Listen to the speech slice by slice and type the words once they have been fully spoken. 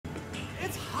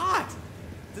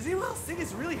Does anyone else think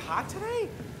it's really hot today?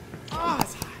 Oh,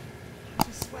 it's hot. I'm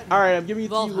just sweating. Alright, I'm giving it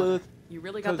to you, Volhard, Lilith. you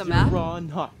really got the 'cause map? you're raw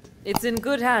and hot. It's in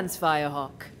good hands,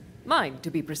 Firehawk. Mine, to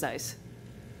be precise.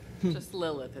 Just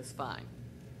Lilith is fine.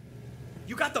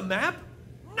 You got the map?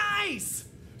 Nice!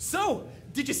 So,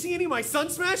 did you see any of my sun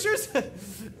smashers?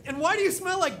 And why do you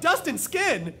smell like dust and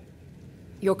skin?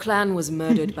 Your clan was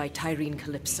murdered by Tyrene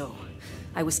Calypso.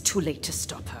 I was too late to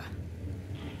stop her.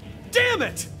 Damn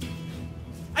it!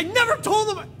 I never told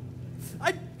them.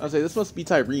 I'll say this must be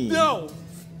Tyrene. No!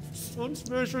 Sun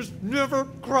smashers never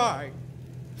cry.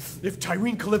 If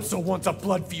Tyrene Calypso wants a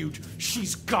blood feud,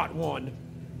 she's got one.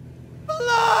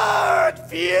 Blood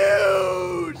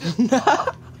feud!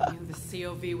 I knew the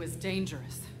COV was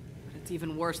dangerous, but it's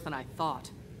even worse than I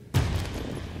thought. At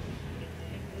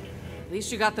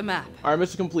least you got the map. Alright,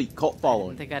 mission complete. Cult I following.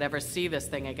 didn't think I'd ever see this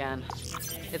thing again.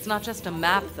 It's not just a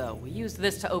map, though. We used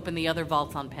this to open the other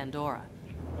vaults on Pandora.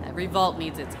 Every vault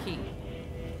needs its key.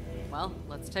 Well,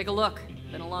 let's take a look.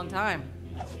 Been a long time.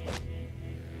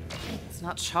 It's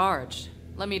not charged.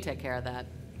 Let me take care of that.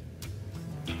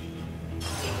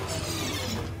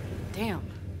 Damn,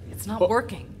 it's not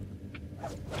working.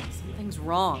 Something's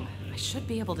wrong. I should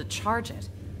be able to charge it.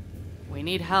 We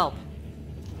need help.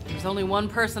 There's only one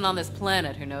person on this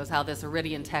planet who knows how this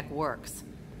Iridian tech works.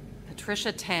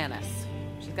 Patricia Tanis.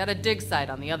 She's got a dig site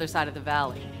on the other side of the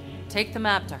valley. Take the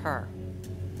map to her.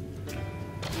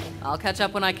 I'll catch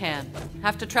up when I can.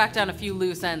 Have to track down a few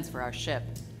loose ends for our ship.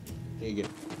 There you go.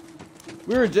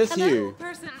 We were just here.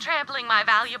 Person trampling my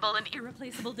valuable and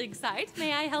irreplaceable dig site.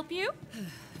 May I help you?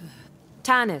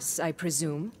 Tanis, I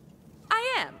presume.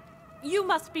 I am. You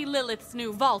must be Lilith's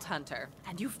new vault hunter,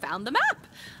 and you found the map.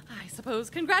 I suppose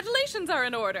congratulations are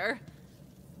in order.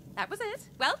 That was it.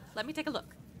 Well, let me take a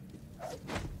look.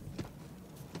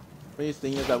 Funniest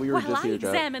thing is that we were While just I here, Jack.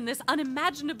 examine this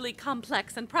unimaginably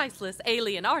complex and priceless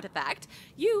alien artifact,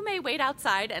 you may wait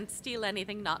outside and steal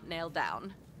anything not nailed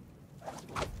down.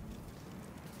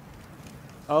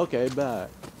 Okay, bye.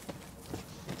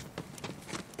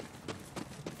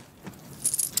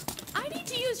 I need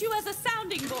to use you as a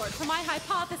sounding board for my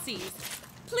hypotheses.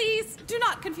 Please do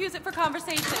not confuse it for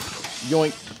conversation.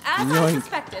 Yoink. As I Yoink.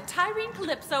 suspected, Tyrene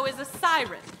Calypso is a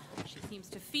siren. She seems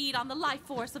to feed on the life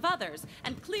force of others,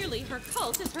 and clearly her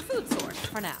cult is her food source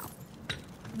for now.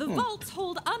 The vaults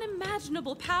hold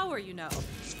unimaginable power, you know.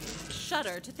 I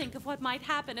shudder to think of what might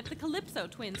happen if the Calypso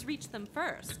twins reach them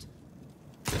first.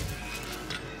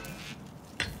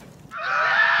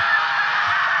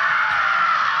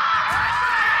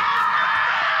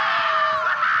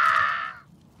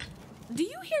 Do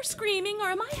you hear screaming, or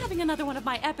am I having another one of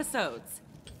my episodes?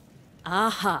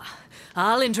 Aha.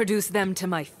 I'll introduce them to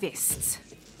my fists.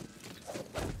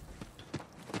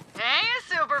 Hey,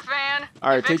 superfan.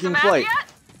 Alright, You fixed taking the map flight.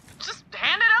 Yet? Just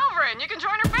hand it over and you can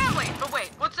join your family. But wait,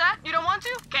 what's that? You don't want to?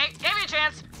 Okay, give you a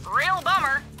chance. Real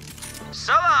bummer.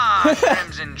 So long,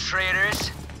 Crimson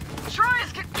Traders.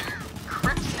 Troy's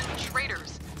Crimson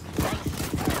Traitors.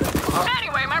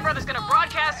 Anyway, my brother's gonna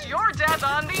broadcast your death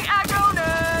on the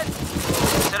EchoNet.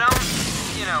 So don't,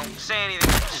 say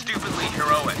anything stupidly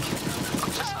heroic.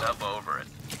 I'll just dub over it.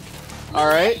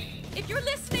 Alright. If you're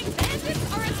listening,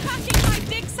 bandits are attacking my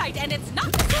dig site, and it's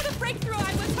not the sort of breakthrough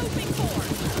I was hoping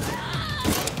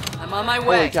for. I'm on my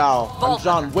way. Holy cow. I'm Vault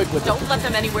John Hunter, Wick with don't it. let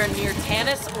them anywhere near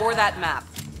Tanis or that map.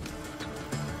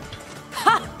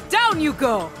 Ha! Down you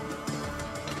go!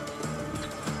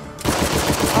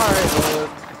 Alright,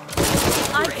 Lilith.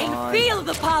 I can feel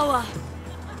the power!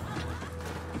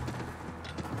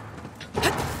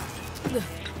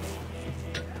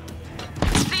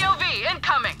 COV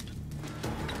incoming.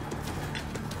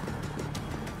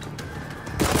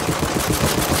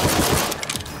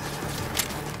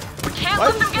 We can't Why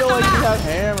let does them it get feel the like you map. have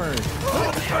hammers?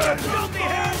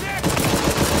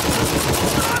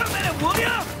 Hold a minute, will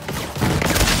ya?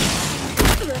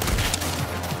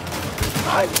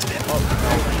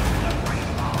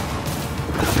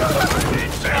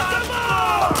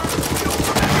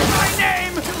 My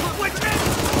name! Which is...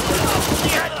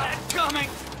 Get that coming!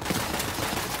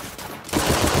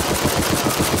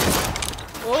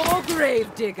 Oh,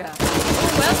 grave digger.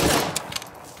 Oh, well done.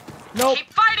 Nope.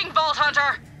 Keep fighting, Vault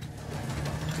Hunter.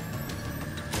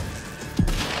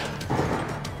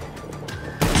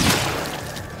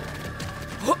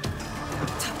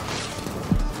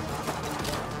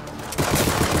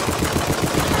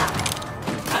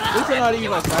 These are not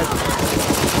even a sniper.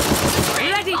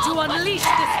 Ready to unleash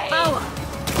this power!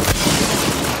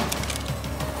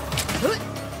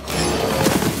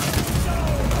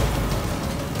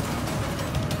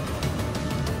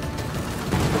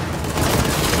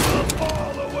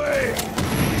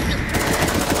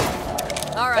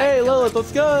 All right, Lilith,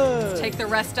 let's go. Take the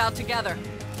rest out together.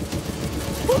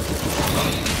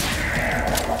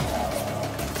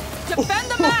 Defend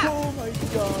the map! Oh my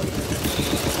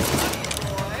god.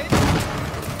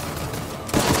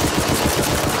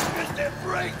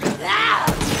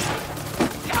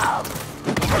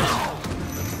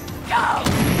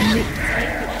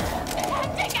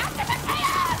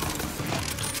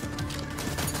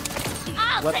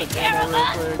 Let the camera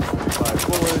real quick. 5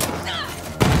 bullets.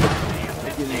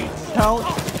 Count.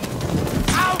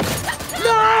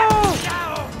 No!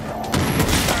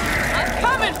 I'm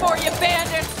coming for you,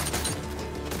 bandits!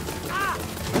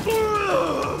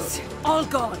 All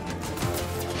gone.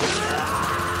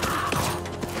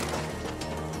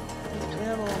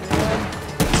 Ammo,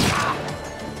 man.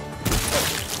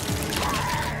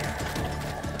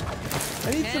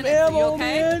 I need some ammo, you okay?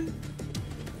 man.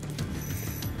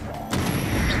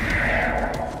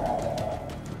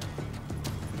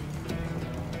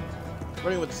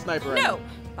 Running with the sniper. No,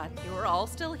 but you're all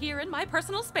still here in my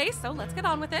personal space, so let's get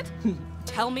on with it.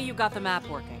 Tell me you got the map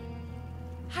working.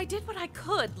 I did what I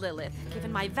could, Lilith,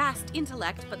 given my vast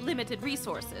intellect but limited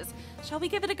resources. Shall we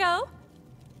give it a go?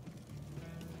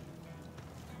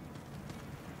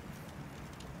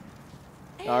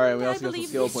 Alright, we And I also got some believe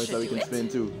skill we points that we should can do spin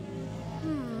it. too.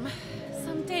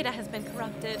 Some data has been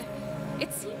corrupted.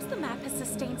 It seems the map has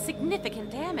sustained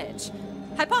significant damage.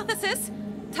 Hypothesis: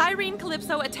 Tyreen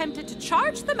Calypso attempted to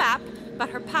charge the map, but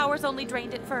her powers only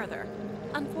drained it further.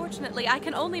 Unfortunately, I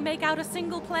can only make out a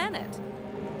single planet.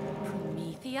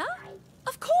 Promethea?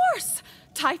 Of course!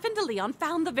 Typhon de Leon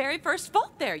found the very first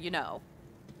vault there, you know.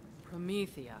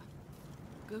 Promethea.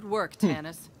 Good work,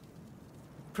 Tanis.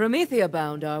 Promethea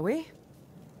bound, are we?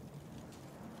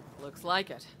 Looks like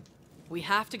it. We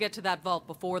have to get to that vault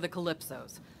before the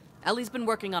Calypsos. Ellie's been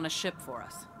working on a ship for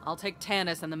us. I'll take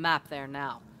Tanis and the map there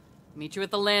now. Meet you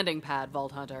at the landing pad,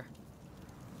 Vault Hunter.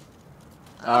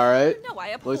 Alright. No,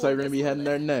 I Looks like uphold we're gonna this, be heading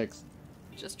there Lilith. next.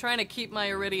 Just trying to keep my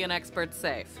Iridian expert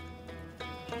safe.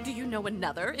 Do you know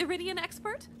another Iridian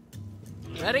expert?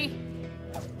 Ready?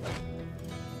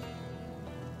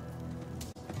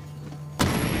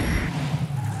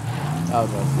 I was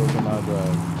gonna slow them out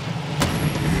drive.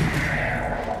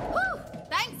 Whew!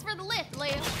 Thanks for the lift,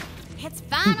 Liv. It's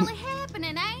finally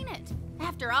happening, ain't it?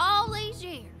 After all these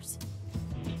years.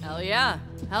 Hell yeah.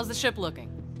 How's the ship looking?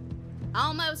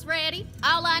 Almost ready.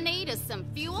 All I need is some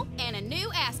fuel and a new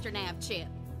astronav chip.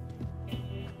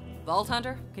 Vault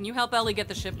Hunter, can you help Ellie get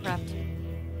the ship prepped?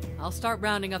 I'll start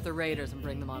rounding up the raiders and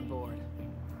bring them on board.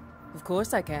 Of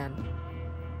course I can.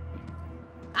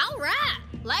 All right.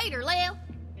 Later, Liv.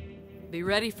 Be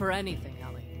ready for anything,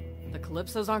 Ellie. The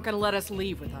Calypsos aren't gonna let us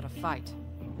leave without a fight.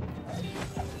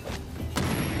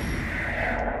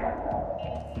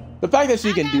 The fact that she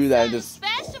I can got do that and something just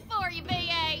special for you,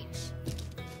 BH.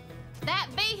 That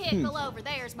vehicle over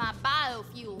there is my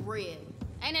biofuel rig.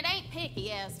 And it ain't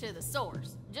picky as to the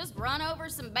source. Just run over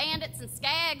some bandits and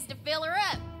skags to fill her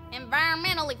up.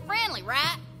 Environmentally friendly,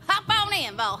 right? Hop on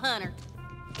in, Vault Hunter.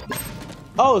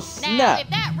 oh Now, snap! if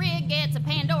that rig gets a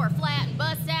Pandora flat and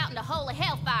busts out into holy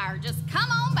hellfire, just come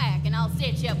on back and I'll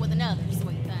stitch you up with another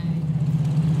sweet thing.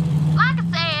 Like I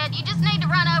said, you just need to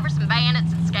run over some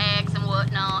bandits and skags and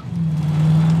whatnot.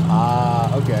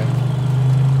 Ah, okay.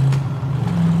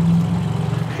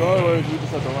 So in other words, we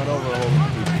just have to run over a whole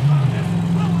bunch of people.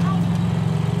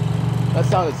 That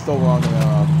sounded so wrong in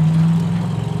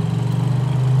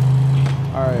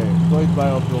Alright, going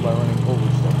biofuel by running over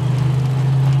stuff.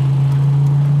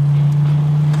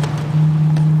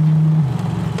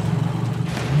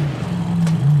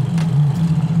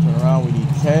 Turn around, we need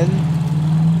 10.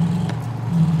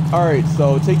 Alright,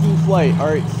 so taking flight.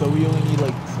 Alright, so we only need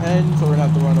like 10, so we're gonna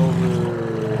have to run over.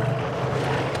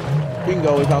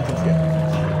 Bingo, we found some skip.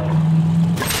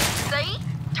 See?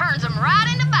 Turns them right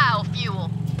into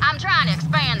biofuel. I'm trying to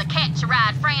expand the Catch a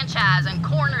Ride franchise and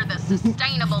corner the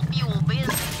sustainable fuel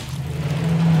business.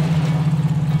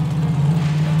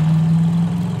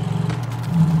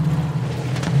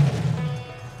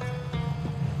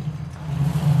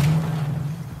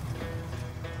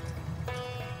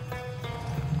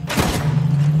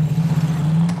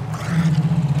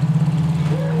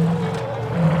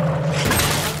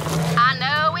 I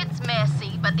know it's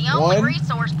messy, but the only One.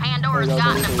 resource Pandora's There you go,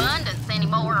 got in there you go. abundance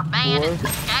anymore are bandits and 4,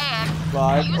 skags.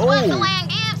 5. Use what the Oh! land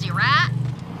gives you, right?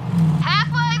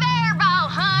 Halfway there,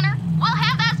 Vault Hunter. We'll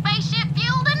have that spaceship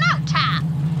fueled in no time.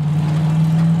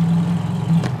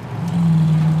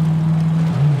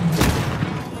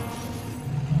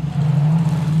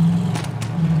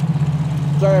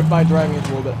 Sorry if my driving is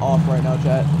a little bit off right now,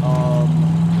 chat.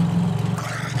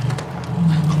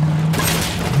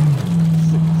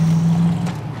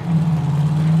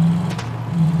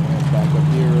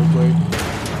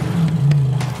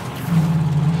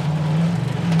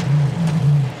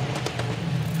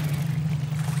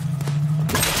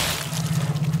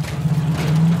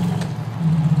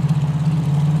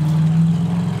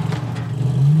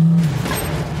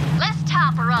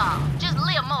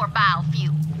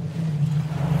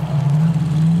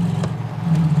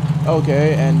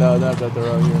 Okay, and that they're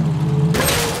out here in the woods.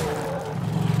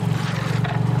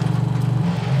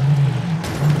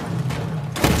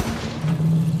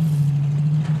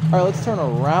 Alright, let's turn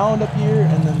around up here,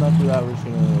 and then after that we're just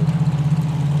gonna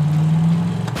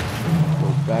go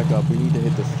back up. We need to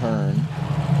hit this turn.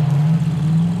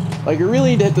 Like, you really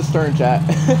need to hit this turn, chat.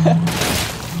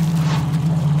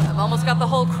 I've almost got the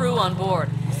whole crew on board.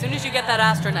 As soon as you get that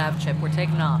astronav chip, we're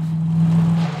taking off.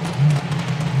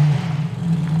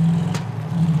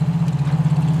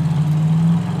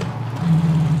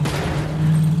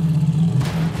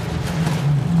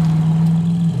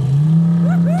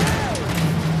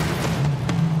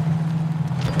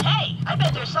 Hey, I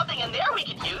bet there's something in there we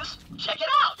could use. Check it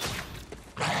out.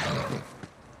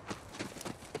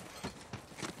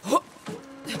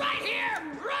 Right here,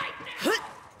 right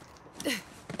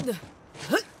now.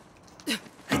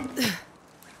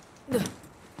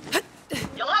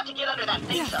 You'll have to get under that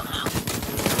thing somehow.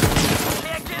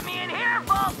 Can't get me in here,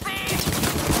 false thief!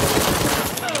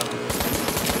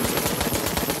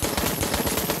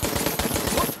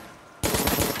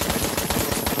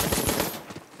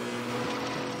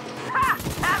 Ha!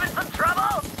 Having some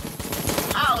trouble?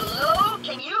 How low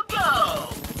can you go?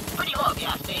 Pretty low, if you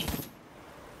ask me.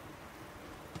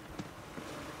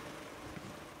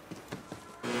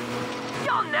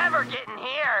 You'll never get in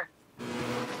here.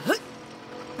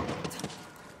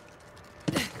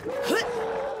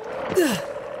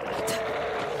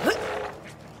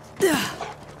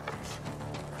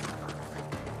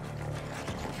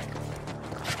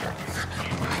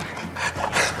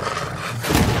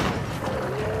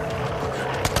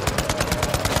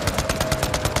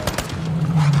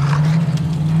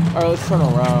 Alright, let's turn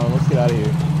around. Let's get out of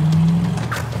here.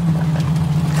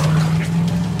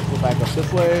 Go back up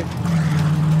this way.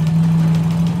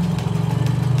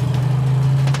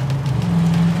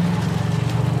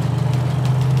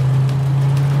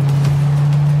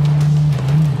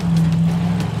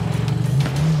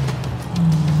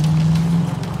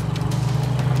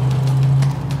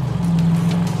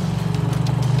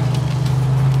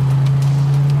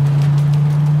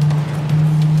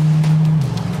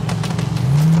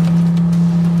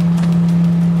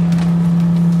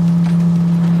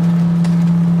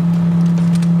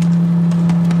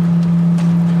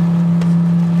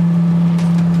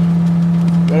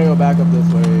 Back up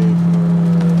this way for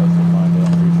us to find it,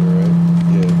 I'm pretty sure, right?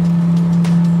 Yeah.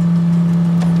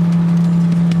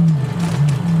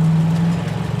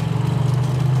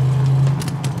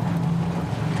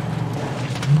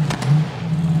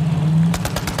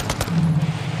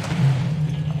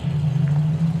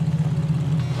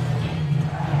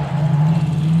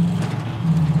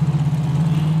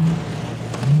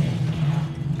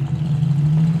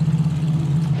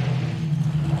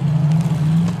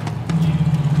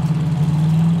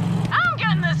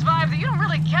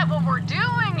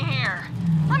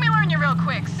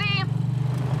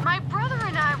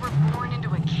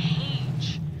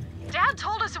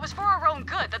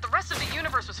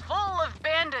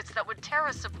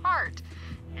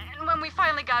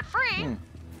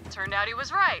 Turned out he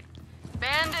was right.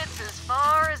 Bandits as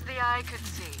far as the eye could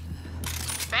see.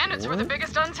 Bandits were the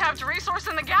biggest untapped resource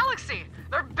in the galaxy.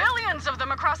 There are billions of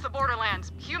them across the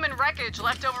Borderlands. Human wreckage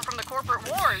left over from the corporate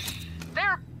wars.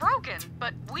 They're broken,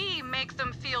 but we make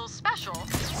them feel special,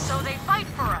 so they fight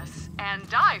for us and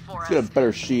die for us. Let's get a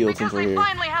better shield because since we're they here.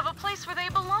 finally have a place where they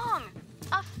belong.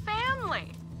 A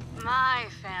family. My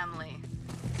family.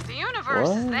 The universe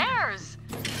is theirs,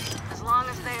 as long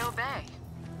as they obey.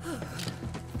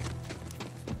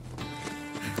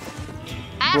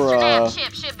 Astronav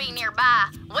ship should be nearby.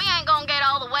 We ain't gonna get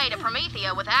all the way to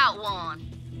Promethea without one.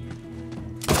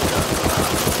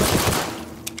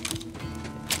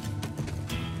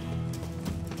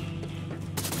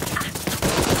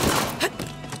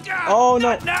 Oh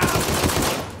no!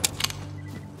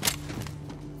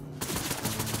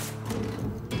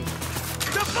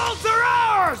 The bolts are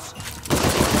ours!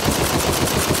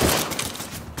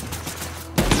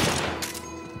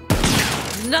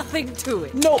 Nothing to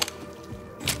it. No!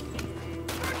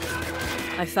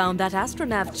 I found that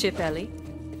astronav chip, Ellie.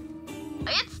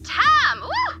 It's time! Woo!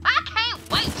 I can't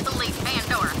wait to leave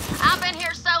Pandora. I've been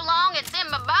here so long it's in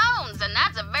my bones, and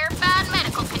that's a verified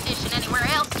medical condition anywhere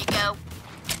else you go.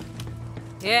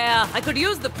 Yeah, I could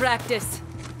use the practice.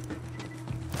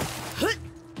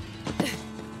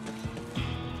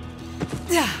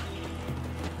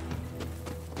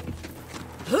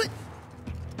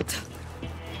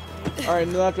 Alright,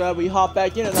 and then after that we hop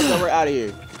back in and that's how we're out of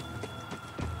here.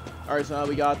 Alright, so now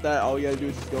we got that. All we gotta do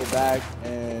is just go back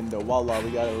and voila, we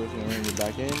got it. We're just gonna get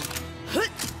back in.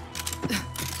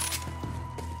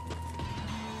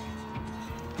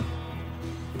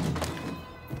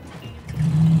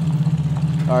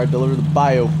 Alright, deliver the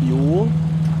biofuel.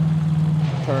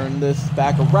 Turn this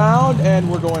back around,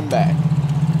 and we're going back.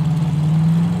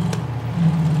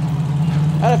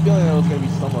 I had a feeling that it was going to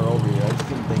be somewhere over here. I just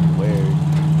didn't think where.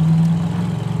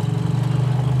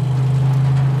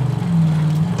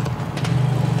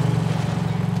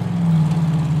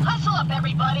 Hustle up,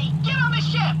 everybody! Get on the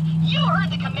ship! You heard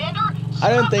the commander! I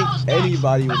didn't think Scrub those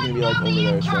anybody was decks. going to be like Batten over down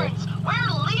there, the so. interns. We're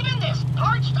leaving this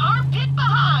parched armpit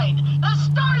behind! The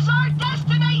stars are our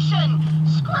destination!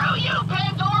 Screw you,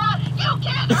 Pandora! You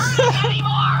can't hurt us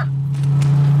anymore!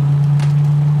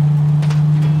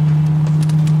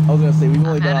 I was gonna say, we've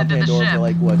only been on Headed to the Pandora ship. for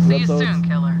like, what, 2 See you episodes? soon,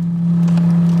 killer.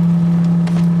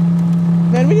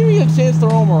 Man, we didn't even get a chance to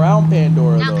roam around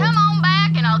Pandora, Now though. come on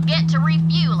back and I'll get to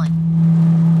refueling.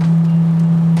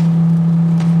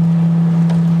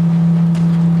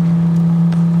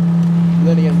 But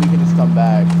then again, we can just come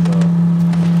back, so.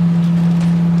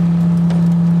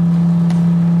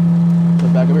 So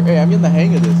back over here. Hey, I'm getting the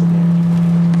hang of this in here.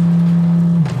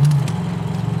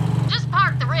 Just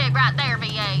park the rig right there,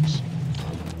 VH.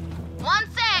 1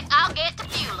 sec, I'll get to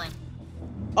fueling.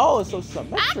 Oh, it's so I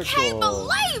symmetrical. can't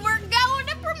believe we're going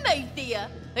to Promethea.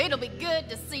 It'll be good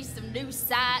to see some new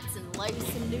sights and lay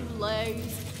some new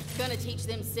lows. Gonna teach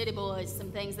them city boys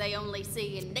some things they only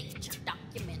see in nature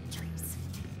documentaries.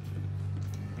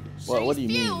 What do you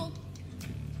mean? Fuel.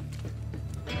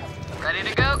 Ready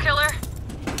to go, killer?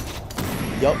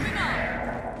 Yup.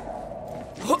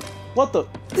 What the?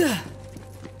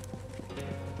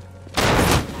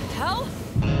 Hell?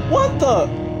 What the?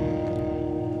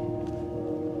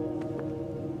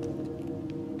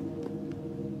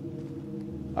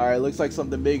 Alright, looks like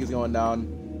something big is going down.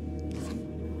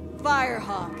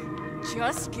 Firehawk,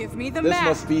 just give me the This map.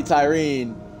 must be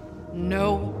Tyreen.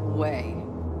 No way.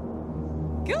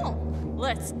 Go.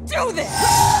 Let's do this.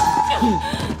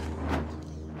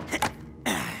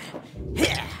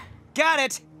 Got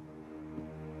it!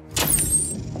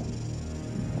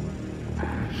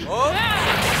 Oh!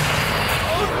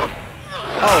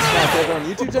 Oh, snap, they're on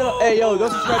YouTube channel? Hey, yo, go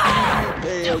subscribe to YouTube.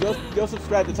 Hey, yo, go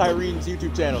subscribe to Tyreen's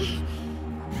YouTube channel.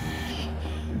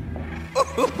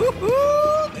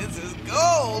 This is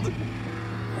gold!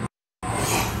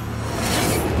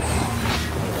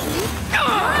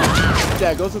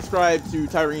 Yeah, go subscribe to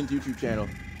Tyreen's YouTube channel.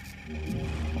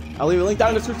 I'll leave a link down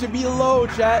in the description below,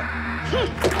 chat.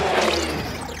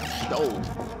 No.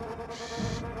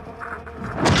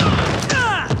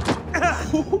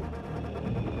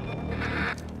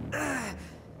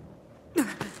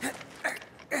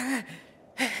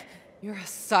 You're a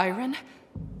siren?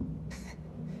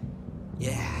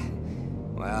 Yeah.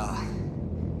 Well,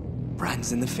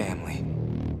 runs in the family.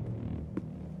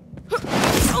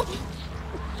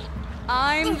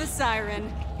 I'm the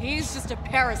siren. He's just a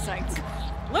parasite.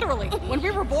 Literally, when we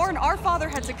were born, our father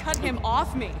had to cut him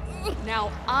off me.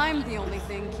 Now I'm the only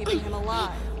thing keeping him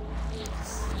alive.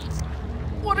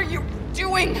 What are you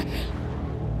doing?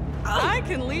 I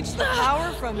can leech the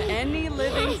power from any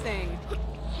living thing.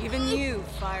 Even you,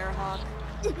 Firehawk.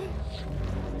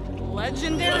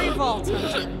 Legendary Vault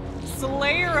Hunter.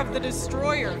 Slayer of the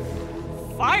Destroyer.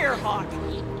 Firehawk.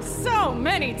 So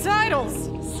many titles.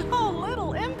 So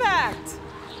little impact.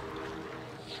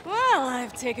 Well,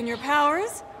 I've taken your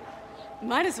powers.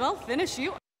 Might as well finish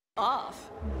you off.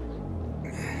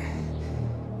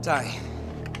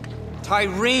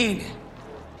 Tyreen!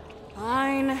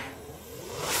 Fine.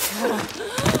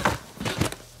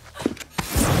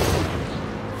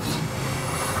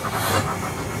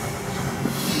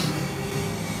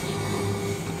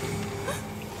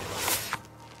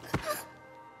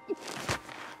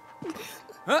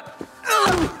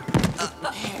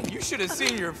 Man, you should have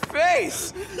seen your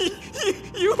face!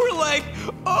 You were like,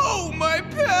 oh, my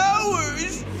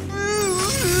powers!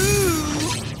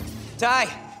 Ty,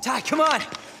 come on!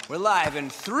 We're live in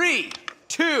 3,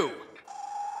 2.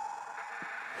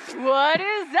 What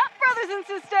is up, brothers and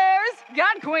sisters?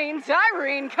 God Queen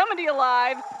Tyreen coming to you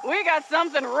live. We got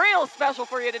something real special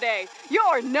for you today.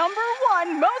 Your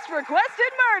 #1 most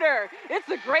requested murder. It's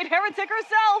the great heretic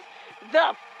herself,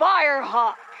 the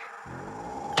Firehawk.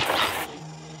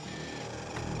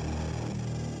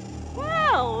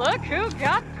 Well, look who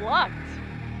got plucked.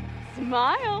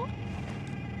 Smile.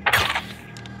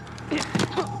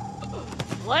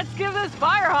 Let's give this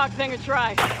Firehawk thing a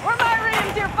try. Where my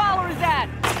ratings, dear followers, at?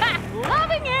 Ha!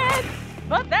 Loving it!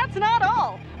 But that's not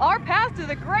all. Our path to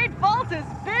the Great Vault has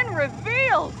been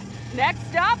revealed. Next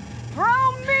stop,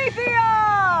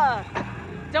 Promethea!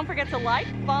 Don't forget to like,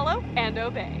 follow, and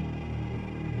obey.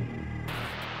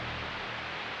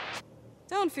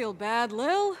 Don't feel bad,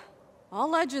 Lil. All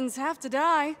legends have to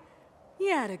die.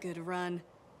 You had a good run.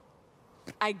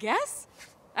 I guess?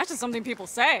 That's just something people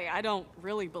say. I don't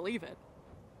really believe it.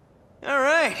 All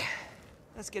right,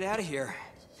 let's get out of here.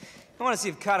 I want to see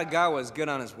if Katagawa is good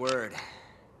on his word.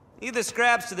 Leave the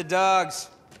scraps to the dogs.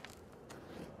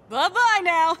 Bye-bye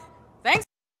now. Thanks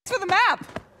for the map.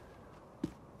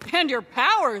 And your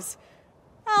powers.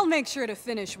 I'll make sure to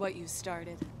finish what you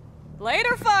started.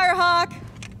 Later, Firehawk.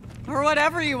 Or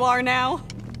whatever you are now.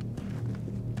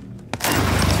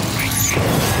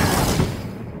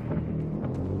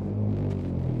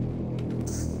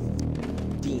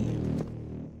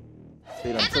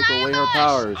 They done took away her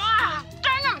powers.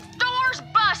 Dang 'em, door's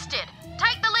busted.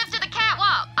 Take the lift to the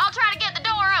catwalk. I'll try to get the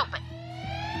door open.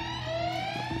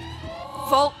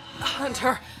 Vault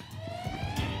Hunter.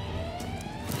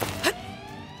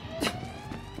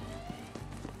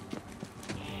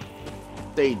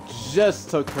 They just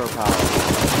took her powers.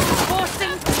 Forcing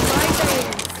my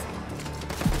veins.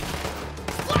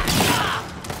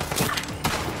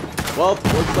 Well,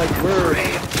 looks like we're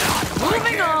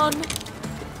Moving on.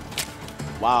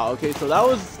 wow. Okay, so that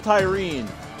was Tyreen.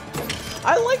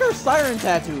 I like her siren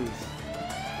tattoos.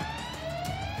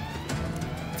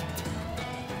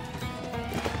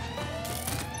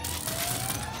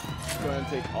 Go ahead and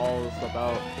take all the stuff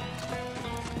out.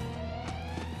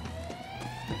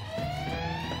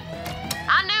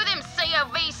 I knew them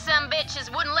COV sumbitches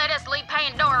wouldn't let us leave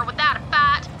Pandora without a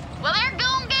fight. Well, they're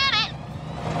gonna get it.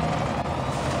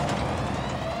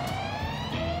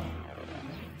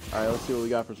 All right, let's see what we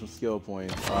got for some skill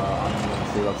points. I'm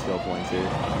gonna save up skill points here.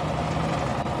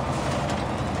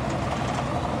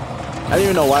 I don't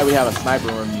even know why we have a sniper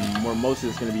when we're mostly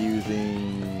just gonna be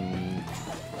using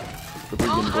the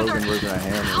freaking broken version of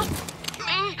hammer.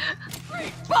 Me,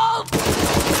 Vault.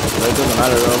 But it doesn't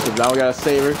matter though, because now we gotta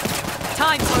save her.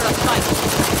 Time for a fight.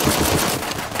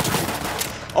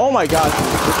 Oh my gosh!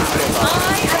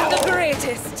 I am the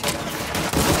greatest.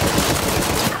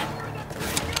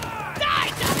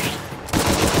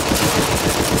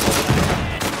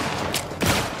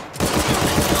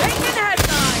 Taking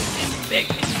headlines. Big,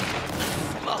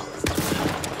 smallest,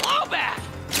 blowback.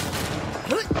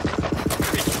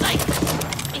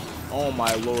 Oh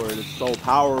my lord, it's so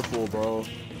powerful, bro.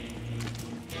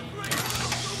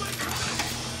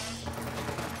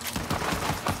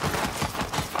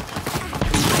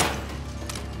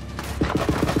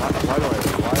 Why do I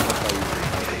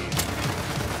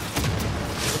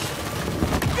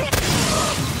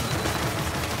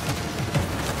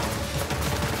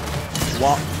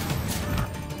what?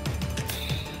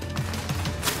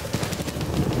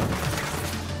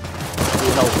 We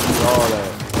help you all that.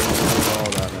 All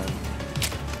that, man.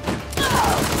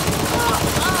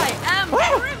 I am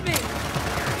driven.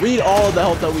 We need all the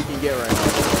help that we can get right now.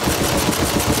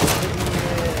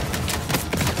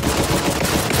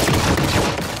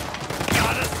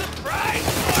 Got a surprise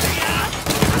for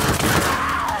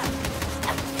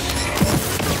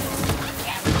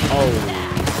Oh,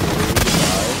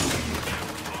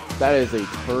 that is a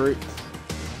turret.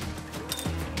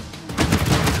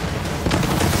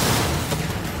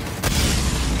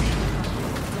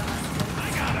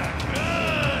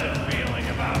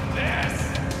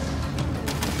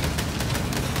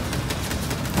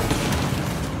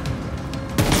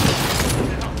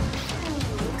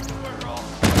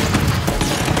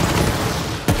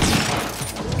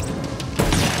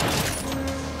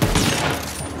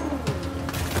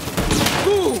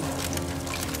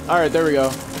 All right, there we go.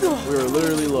 We were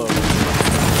literally low. Run.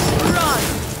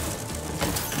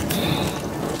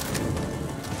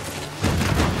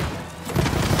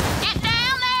 get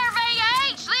down there,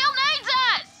 VH. Lil needs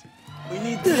us. We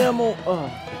need the ammo.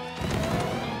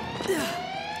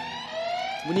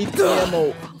 We need the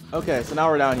ammo. Okay, so now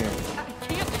we're down here.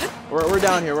 We're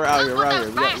down here. We're out here. We're out here.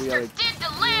 We gotta. Did to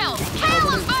Lil. Kill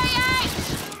him, VH.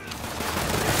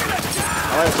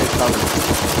 I gotta take cover.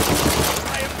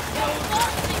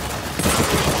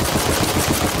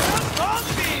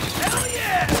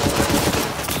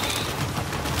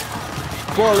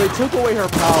 Bro, they took away her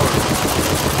power.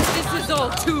 This is all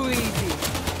too easy.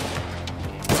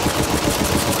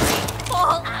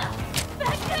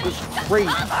 It's crazy.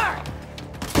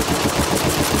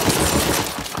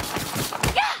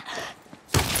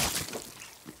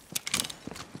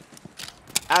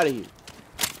 Out of here.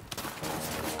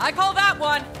 I call that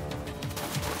one.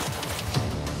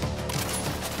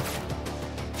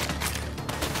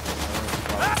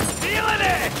 feeling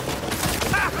it!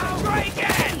 Try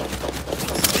again!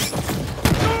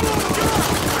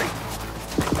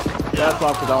 That's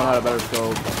off because I don't have a better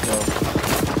scope. So.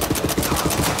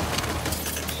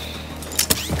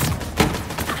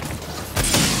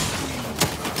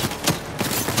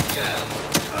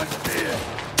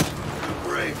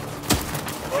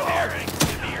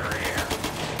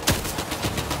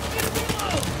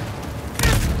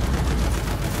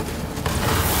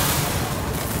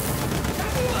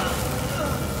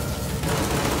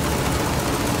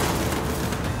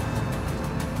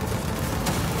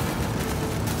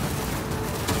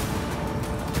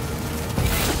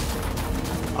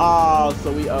 Oh,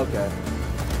 so we okay.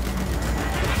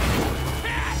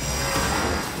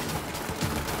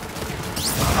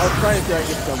 I was trying to see if I could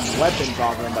get some weapons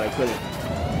off him, but I couldn't.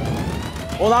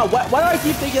 Well, now why do I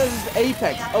keep thinking this is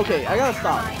Apex? Okay, I gotta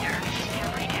stop.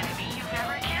 Every enemy you've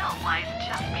ever killed lies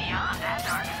just beyond that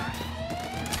dark side.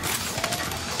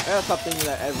 I gotta stop thinking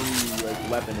that every like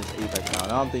weapon is Apex now.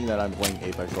 Now I'm thinking that I'm playing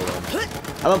Apex all over.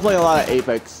 I've been playing a lot of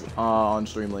Apex on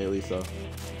stream lately, so.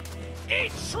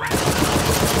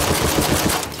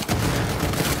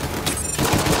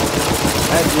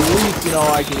 At least, you know,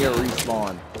 I can get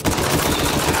respawn.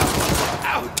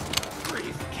 Out!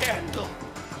 Brief candle!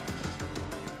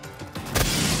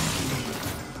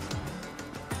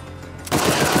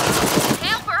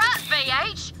 Help her up,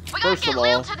 VH! We gotta First get of all-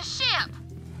 Lil to the ship!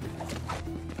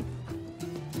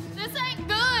 This ain't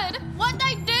good! What'd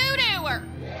they do to her?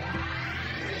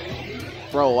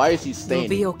 Bro, why is he You'll staying?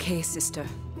 be okay, sister.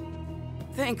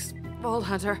 Thanks, Vault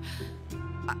Hunter.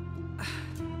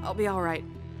 I'll be all right.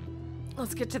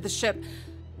 Let's get to the ship.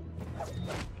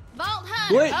 Vault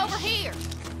Hunter, Wait. over here!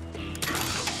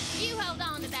 You hold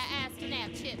on to that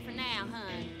astronaut chip for now,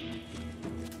 hun.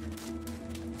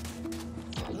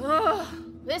 Ugh,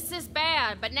 this is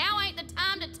bad, but now ain't the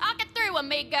time to talk it through,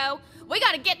 amigo. We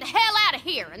gotta get the hell out of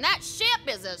here, and that ship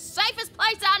is the safest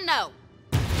place I know.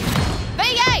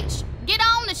 VH, get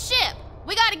on the ship.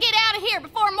 We gotta get out of here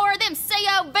before more of them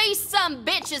COV some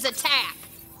bitches attack.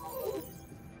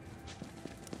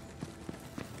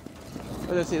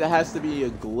 I was gonna say that has to be a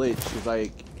glitch, cause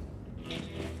like,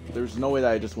 there's no way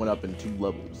that I just went up in 2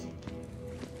 levels.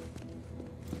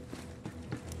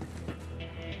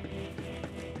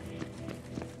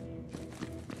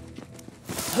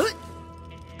 I was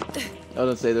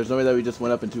gonna say there's no way that we just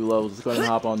went up in 2 levels. Let's go ahead and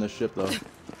hop on this ship though.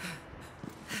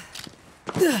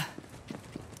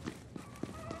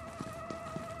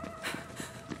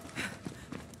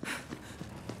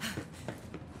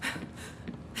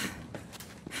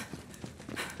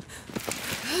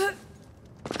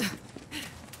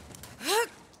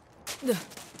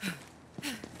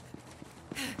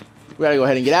 We gotta go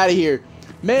ahead and get out of here.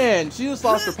 Man, she just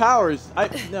lost her powers.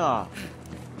 Nah.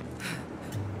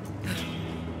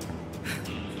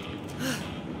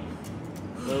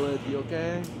 Lilith, you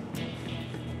okay?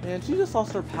 Man, she just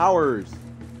lost her powers.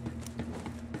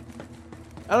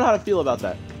 I don't know how to feel about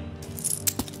that.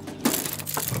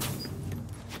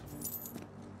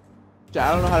 Yeah,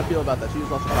 I don't know how to feel about that. She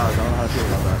just lost her powers. I don't know how to feel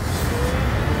about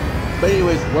that. But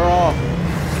anyways, we're off.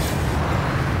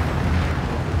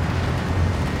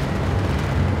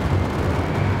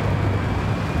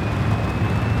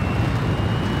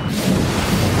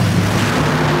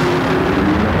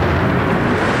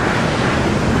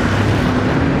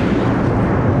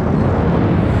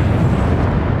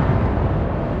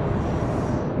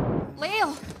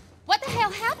 Lil, what the hell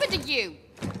happened to you?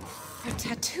 Her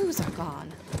tattoos are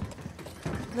gone.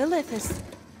 Lilith is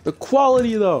The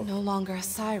quality though. no longer a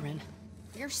siren.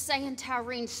 You're saying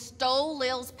Tyreen stole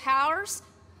Lil's powers?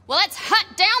 Well, let's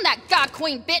hunt down that God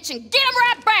Queen bitch and get him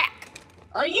right back!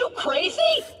 Are you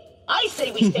crazy? I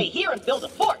say we stay here and build a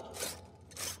fort.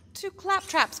 To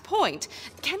Claptrap's point,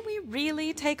 can we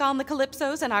really take on the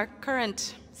Calypsos in our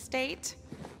current state?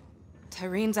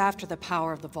 Tyrene's after the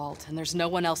power of the vault, and there's no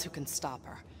one else who can stop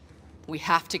her. We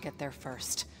have to get there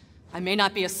first. I may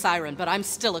not be a siren, but I'm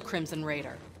still a Crimson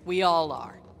Raider. We all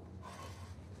are.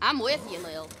 I'm with you,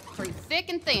 Lil. Through thick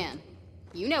and thin.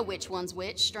 You know which one's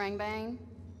which, Stringbane.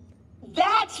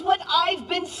 That's what I've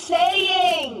been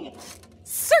saying!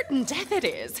 Certain death it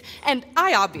is, and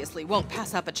I obviously won't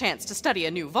pass up a chance to study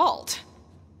a new vault.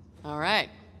 All right,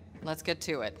 let's get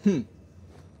to it.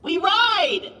 We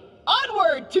ride!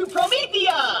 Onward to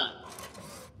Promethea!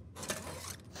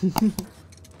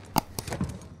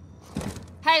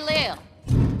 Hey, Lil.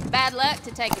 Bad luck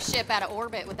to take a ship out of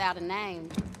orbit without a name.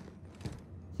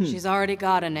 She's already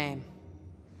got a name.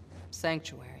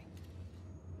 Sanctuary.